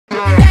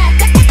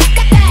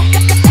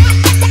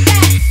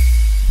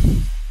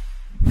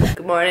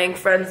morning,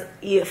 friends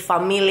y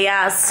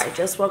familias. I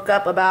just woke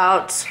up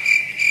about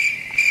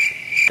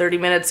 30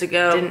 minutes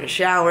ago. Didn't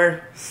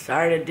shower.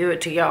 Sorry to do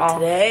it to y'all.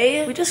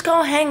 Today, we just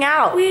gonna hang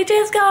out. We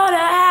just gonna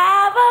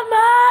have a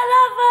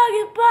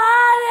motherfucking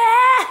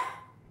party.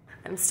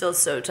 I'm still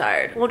so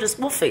tired. We'll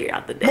figure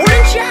out the day.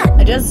 Morning chat!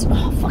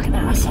 Oh, fucking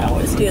ass. I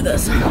always do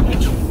this.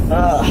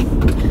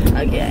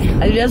 Okay.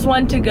 I just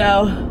went to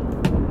go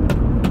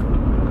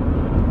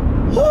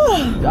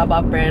drop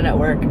off Brandon at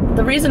work.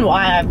 The reason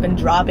why I've been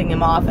dropping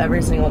him off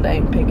every single day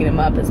and picking him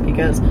up is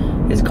because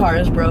his car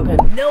is broken.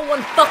 No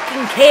one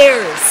fucking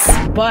cares.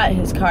 But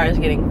his car is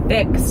getting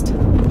fixed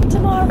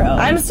tomorrow.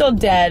 I'm still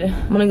dead.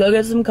 I'm gonna go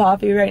get some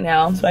coffee right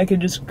now so I can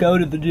just go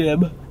to the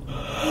gym.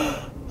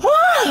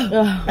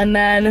 And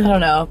then, I don't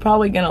know,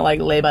 probably gonna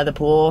like lay by the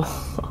pool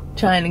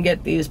trying to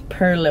get these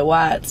pearly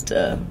whites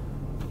to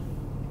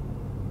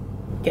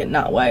get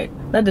not white.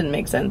 That didn't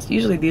make sense.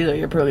 Usually these are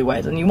your pearly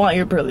whites and you want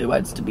your pearly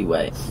whites to be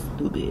white.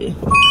 Stupid.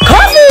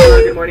 Coffee!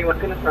 Good morning, what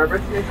kind of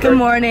Starbucks is this? Good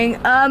morning.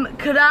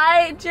 Could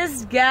I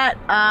just get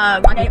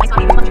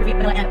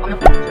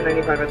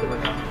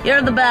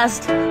You're the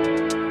best.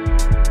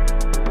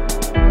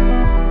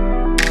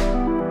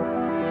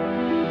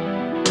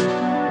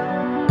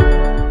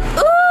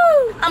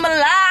 I'm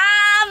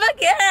alive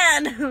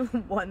again.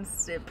 One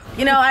sip.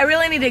 You know, I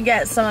really need to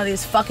get some of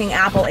these fucking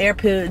Apple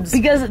AirPods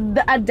because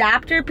the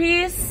adapter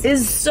piece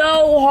is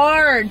so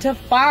hard to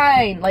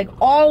find. Like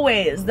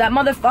always. That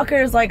motherfucker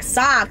is like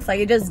socks. Like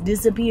it just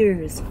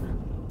disappears.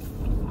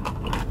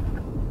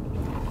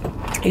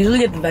 I usually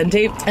get the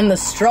Venti and the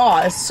straw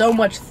is so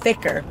much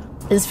thicker.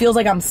 This feels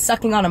like I'm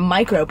sucking on a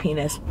micro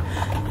penis.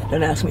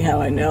 Don't ask me how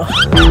I know.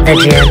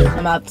 The gym.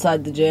 I'm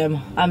outside the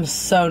gym. I'm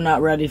so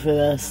not ready for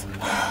this.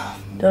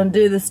 Don't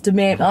do this to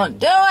me. Don't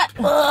do it!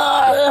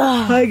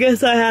 I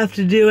guess I have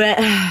to do it.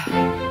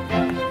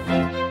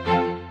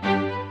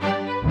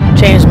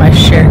 Changed my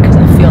shirt because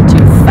I feel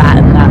too fat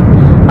in that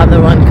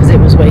other one because it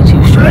was way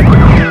too short.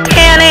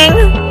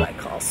 Tanning! What I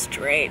call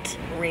straight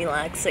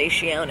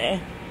relaxation.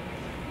 I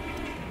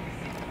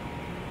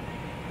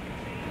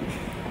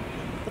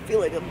feel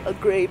like I'm a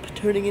grape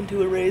turning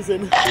into a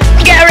raisin.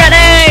 Get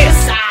ready!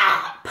 Stop!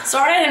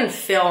 Sorry I didn't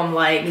film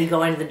like me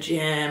going to the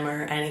gym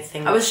or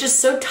anything. I was just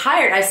so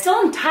tired. I still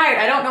am tired.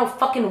 I don't know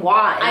fucking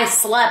why. I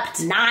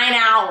slept 9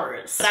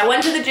 hours. But I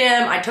went to the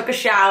gym, I took a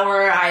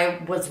shower,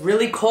 I was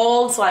really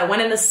cold, so I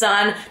went in the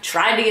sun,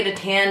 tried to get a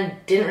tan,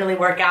 didn't really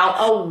work out.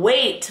 A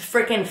weight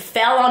freaking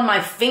fell on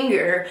my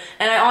finger,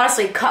 and I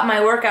honestly cut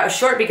my workout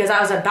short because I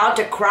was about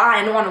to cry. I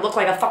didn't want to look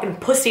like a fucking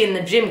pussy in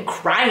the gym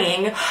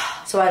crying.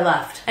 So I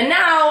left. And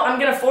now I'm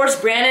gonna force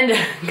Brandon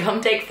to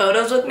come take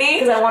photos with me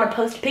because I want to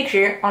post a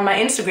picture on my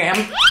Instagram.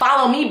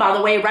 Follow me, by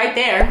the way, right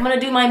there. I'm gonna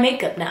do my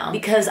makeup now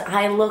because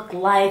I look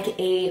like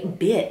a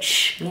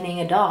bitch,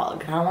 meaning a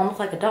dog. I don't want to look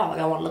like a dog.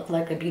 I want to look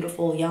like a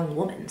beautiful young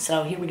woman.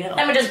 So here we go.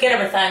 Let me just get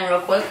everything real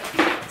quick.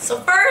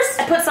 So first,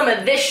 I put some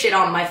of this shit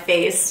on my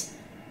face.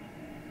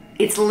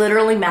 It's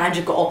literally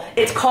magical.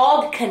 It's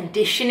called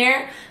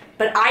conditioner.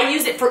 But I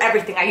use it for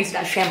everything. I use it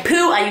as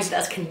shampoo, I use it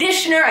as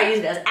conditioner, I use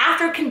it as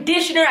after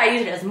conditioner, I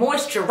use it as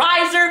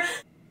moisturizer.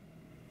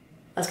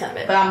 That's kind of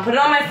it. But I'm gonna put it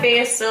on my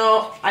face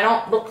so I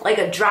don't look like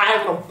a dry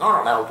little, I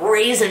don't know,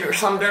 raisin or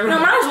something. I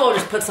might as well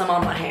just put some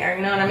on my hair,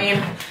 you know what I mean?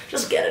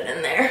 Just get it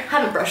in there. I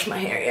haven't brushed my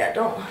hair yet,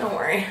 don't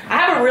worry. I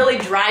have a really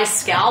dry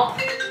scalp.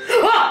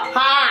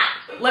 Hot!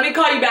 Let me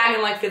call you back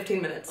in like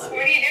 15 minutes. What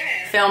are you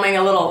doing? Filming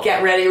a little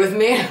get ready with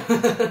me. What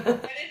is it? Step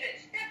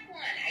 1, I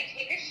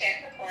take a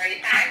shit before I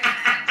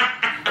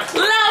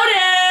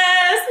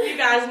Lotus! You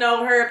guys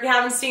know her if you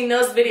haven't seen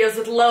those videos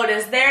with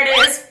Lotus. There it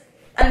is.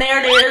 And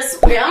there it is.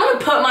 Okay, I'm gonna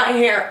put my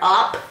hair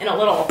up in a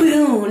little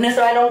boon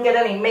so I don't get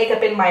any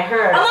makeup in my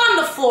hair. I'm on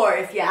the floor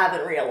if you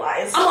haven't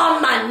realized. I'm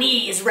on my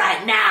knees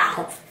right now.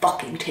 Don't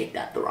fucking take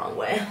that the wrong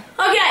way.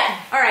 Okay,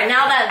 alright,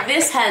 now that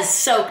this has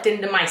soaked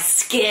into my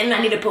skin, I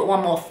need to put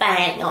one more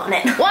thing on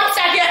it. 1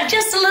 second,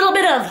 just a little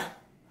bit of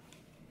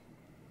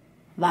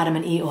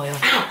vitamin E oil.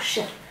 Ow,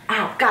 shit.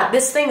 Ow, God,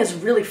 this thing is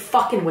really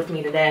fucking with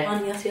me today.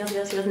 Yes, yes,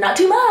 yes, yes. Not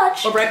too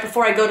much. But right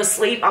before I go to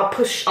sleep, I'll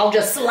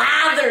just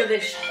slather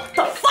this shit. What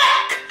the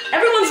fuck?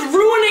 Everyone's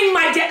ruining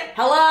my day.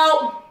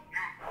 Hello?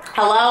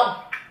 Hello?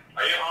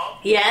 Are you home?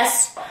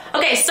 Yes.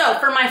 Okay, so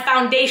for my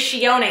foundation,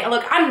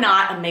 look, I'm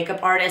not a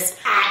makeup artist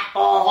at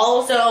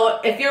all.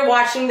 So if you're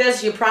watching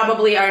this, you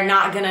probably are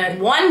not gonna,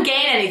 1,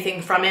 gain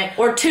anything from it,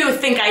 or 2,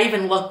 think I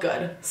even look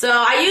good. So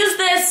I use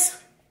this.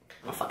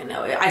 I don't fucking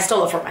know. I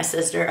stole it from my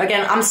sister.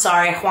 Again, I'm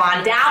sorry,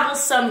 Juan. Dabble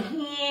some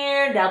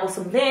here, dabble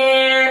some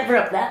there. Cover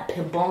up that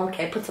pimple.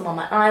 Okay, put some on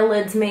my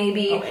eyelids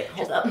maybe. Oh wait,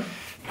 hold up.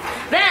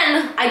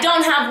 Then, I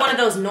don't have one of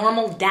those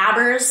normal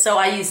dabbers, so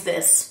I use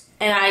this.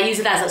 And I use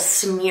it as a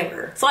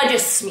smear. So I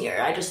just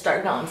smear. I just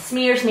start going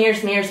smear, smear,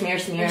 smear, smear,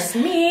 smear,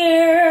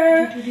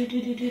 smear.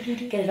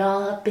 Get it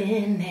all up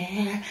in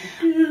there.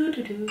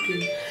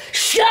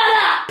 Shut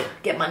up!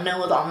 Get my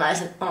nose all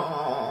nice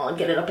and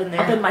get it up in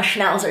there. Up in my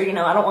schnauzer, you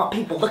know, I don't want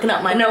people looking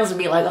up my nose and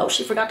be like, oh,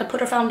 she forgot to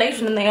put her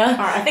foundation in there. All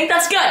right, I think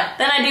that's good.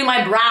 Then I do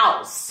my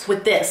brows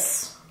with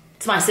this.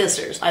 It's my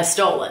sister's. I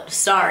stole it.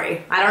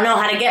 Sorry. I don't know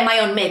how to get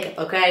my own makeup,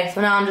 okay?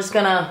 So now I'm just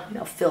gonna, you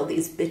know, fill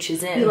these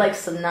bitches in. Be like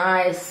some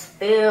nice,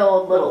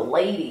 filled little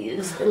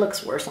ladies. It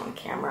looks worse on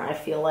camera, I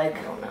feel like.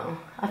 I don't know.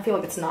 I feel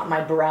like it's not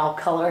my brow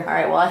color. All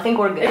right, well, I think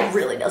we're good. It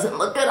really doesn't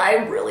look good. I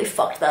really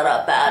fucked that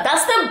up bad.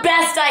 That's the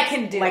best I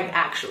can do. Like,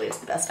 actually, it's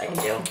the best I can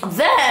do.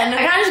 Then, I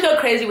kinda just go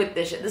crazy with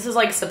this shit. This is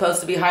like supposed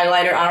to be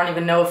highlighter. I don't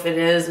even know if it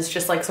is. It's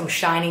just like some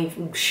shiny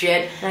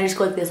shit. And I just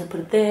go like this. I put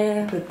it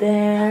there, put it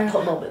there, put a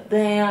little bit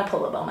there. I put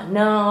a little bit on my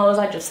nose.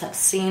 I just have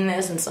seen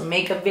this in some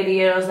makeup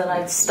videos that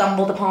I've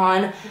stumbled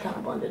upon. Kind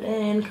of blend it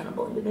in, kind of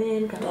blend it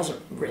in. Kind of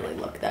doesn't really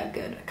look that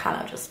good.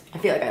 I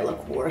feel like I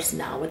look worse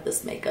now with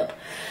this makeup.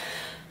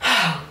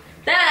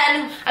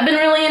 Then, I've been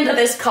really into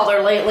this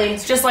color lately.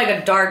 It's just like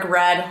a dark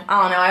red.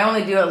 I don't know, I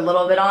only do it a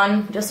little bit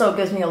on, just so it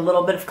gives me a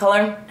little bit of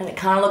color, and it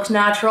kind of looks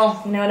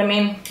natural, you know what I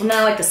mean? And then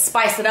I like to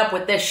spice it up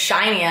with this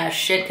shiny ass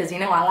shit, because you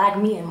know, I like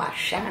me and my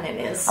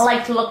shininess. I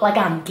like to look like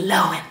I'm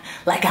glowing,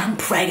 like I'm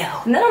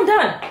Prego. And then I'm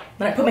done.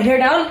 Then I put my hair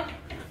down.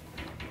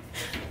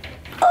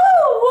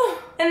 Ooh!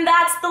 And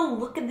that's the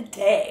look of the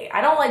day.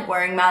 I don't like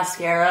wearing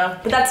mascara,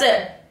 but that's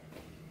it.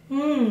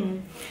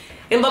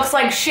 It looks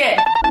like shit.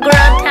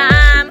 Grub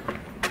time.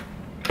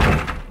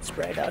 It's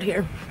bright out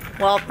here.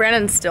 Well,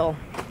 Brandon still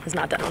is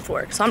not done with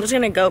work, so I'm just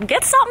gonna go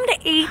get something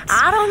to eat.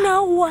 I don't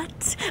know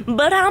what,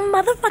 but I'm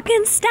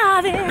motherfucking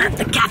starving. At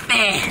the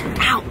cafe.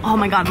 Ow, oh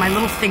my God, my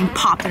little thing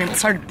popped and it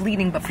started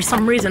bleeding, but for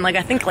some reason, like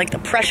I think like the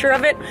pressure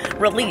of it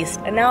released,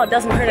 and now it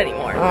doesn't hurt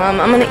anymore. I'm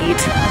gonna eat.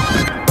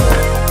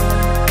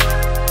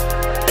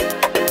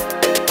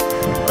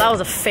 That was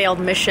a failed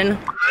mission.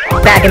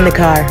 Back in the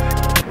car.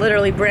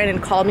 Literally, Brandon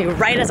called me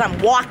right as I'm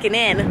walking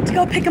in to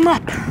go pick him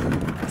up.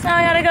 So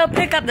I gotta go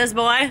pick up this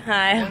boy.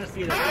 Hi.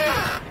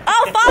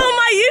 Oh, follow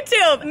my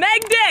YouTube,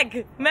 Meg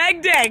Dick.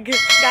 Meg Dick.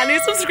 Got a new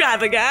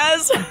subscriber,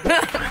 guys.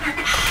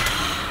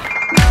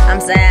 I'm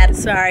sad.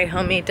 Sorry,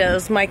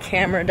 homitos. My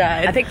camera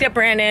died. I picked up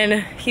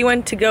Brandon. He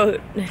went to go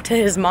to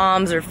his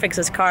mom's or fix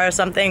his car or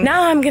something.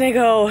 Now I'm gonna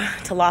go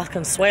to Las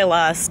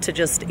Consuelas to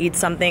just eat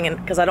something, and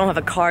because I don't have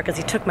a car because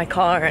he took my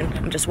car, and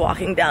I'm just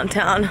walking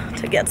downtown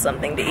to get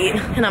something to eat.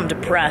 And I'm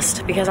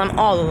depressed because I'm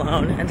all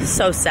alone and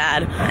so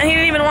sad. And he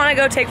didn't even want to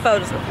go take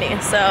photos with me.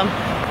 So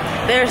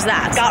there's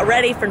that. Got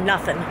ready for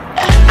nothing.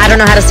 I don't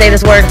know how to say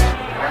this word.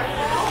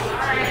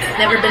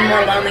 Never been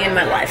more lonely in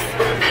my life.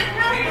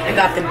 I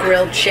got the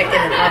grilled chicken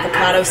and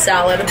avocado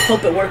salad.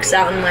 Hope it works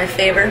out in my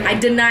favor. I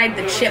denied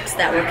the chips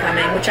that were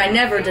coming, which I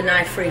never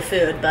deny free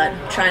food, but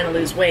I'm trying to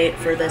lose weight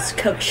for this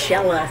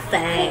Coachella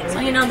thing. So,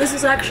 you know, this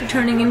is actually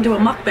turning into a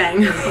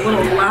mukbang. A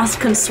little Las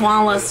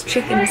Consuelas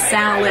chicken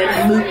salad,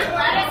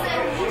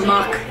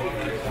 muck.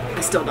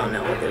 I still don't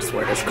know what this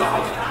word is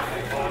called.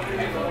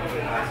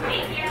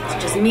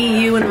 It's just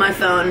me, you, and my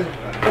phone.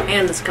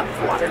 And this cup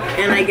of water.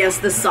 And I guess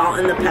the salt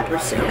and the pepper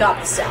soup. Got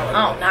the salad.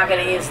 Oh, not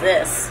gonna use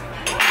this.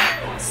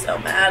 So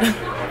mad.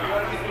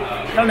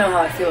 I don't know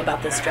how I feel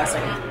about this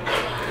dressing.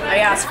 I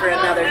asked for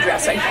another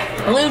dressing.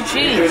 Blue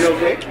cheese.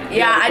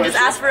 Yeah, I just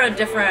asked for a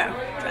different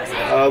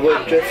dressing.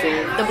 What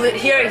dressing? The blue.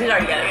 Here, he's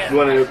already getting it. You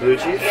want a blue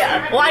cheese?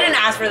 Yeah. Well, I didn't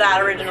ask for that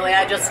originally.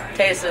 I just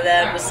tasted it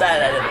and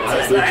decided I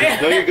didn't want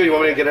it. No, you're good. You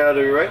want me to get it out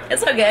of your way?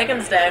 It's okay. I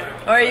can stay.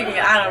 Or you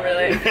can. I don't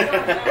really.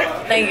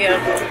 Thank you.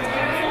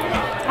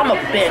 I'm a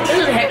bitch.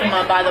 This is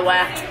jicama, by the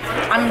way.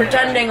 I'm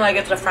pretending like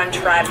it's a French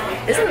fry.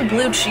 Isn't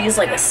blue cheese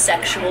like a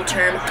sexual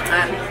term?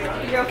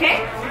 You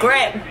okay?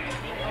 Great.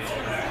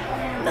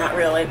 Not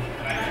really.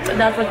 But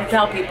that's what you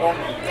tell people.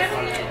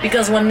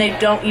 Because when they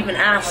don't even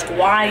ask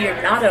why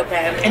you're not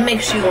okay, it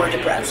makes you more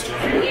depressed.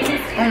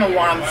 I don't know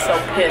why I'm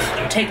so pissed.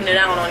 I'm taking it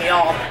out on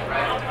y'all.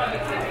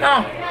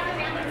 Oh.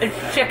 It's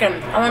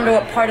chicken. I wonder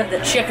what part of the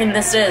chicken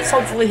this is.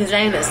 Hopefully his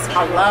anus.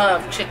 I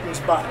love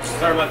chicken's butts.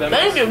 Sorry about that.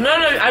 Thank you. No,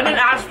 I didn't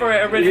ask for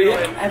it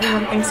originally.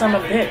 Everyone thinks I'm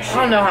a bitch.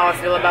 I don't know how I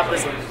feel about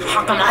this.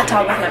 How come I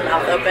talk with my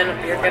mouth open?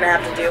 You're gonna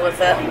have to deal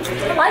with it.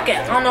 I like it.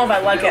 I don't know if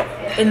I like it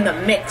in the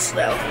mix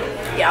though.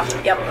 Yeah,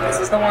 yep, this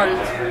is the one.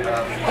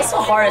 That's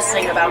the hardest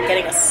thing about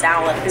getting a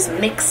salad is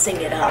mixing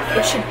it up.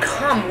 It should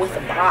come with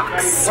a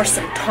box or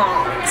some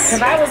tongs.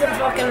 If I was a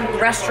fucking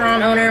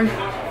restaurant owner,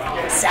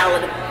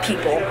 salad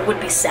people would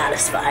be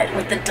satisfied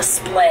with the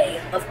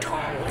display of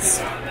tongs.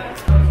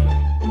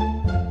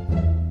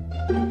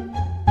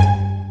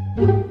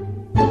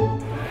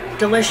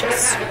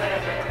 Delicious.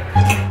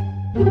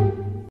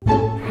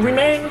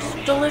 Remains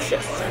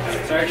delicious.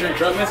 Sorry to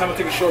interrupt, miss. I'm gonna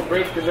take a short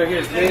break because right here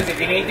is Liz. If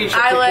you need anything, she'll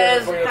Hi, take care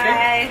Liz. of it for you,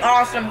 okay?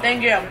 Hi. Awesome,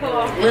 thank you.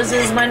 Liz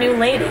is my new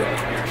lady.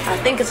 I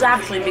think it's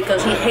actually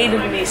because he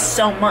hated me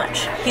so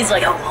much. He's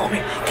like, oh,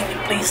 homie, can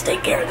you please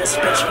take care of this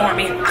bitch for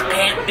me? I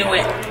can't do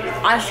it.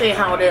 I see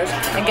how it is.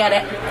 I get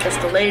it. Just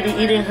a lady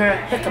eating her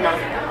jicama.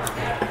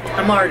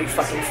 I'm already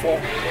fucking full.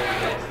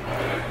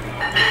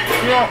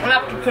 You know, I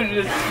have to put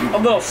a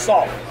little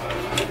salt.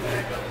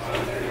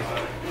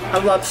 I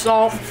love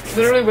salt.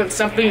 Literally, when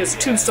something is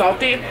too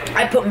salty,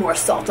 I put more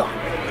salt on.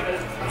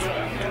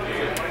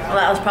 Well,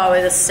 that was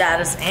probably the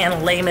saddest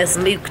and lamest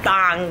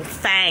mukbang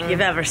thing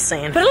you've ever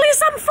seen. But at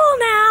least I'm full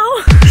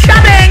now.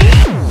 Shopping!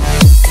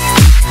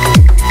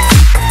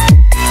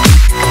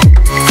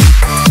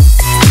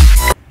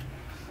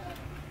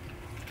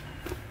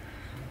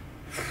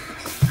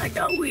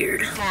 got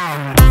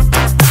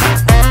weird.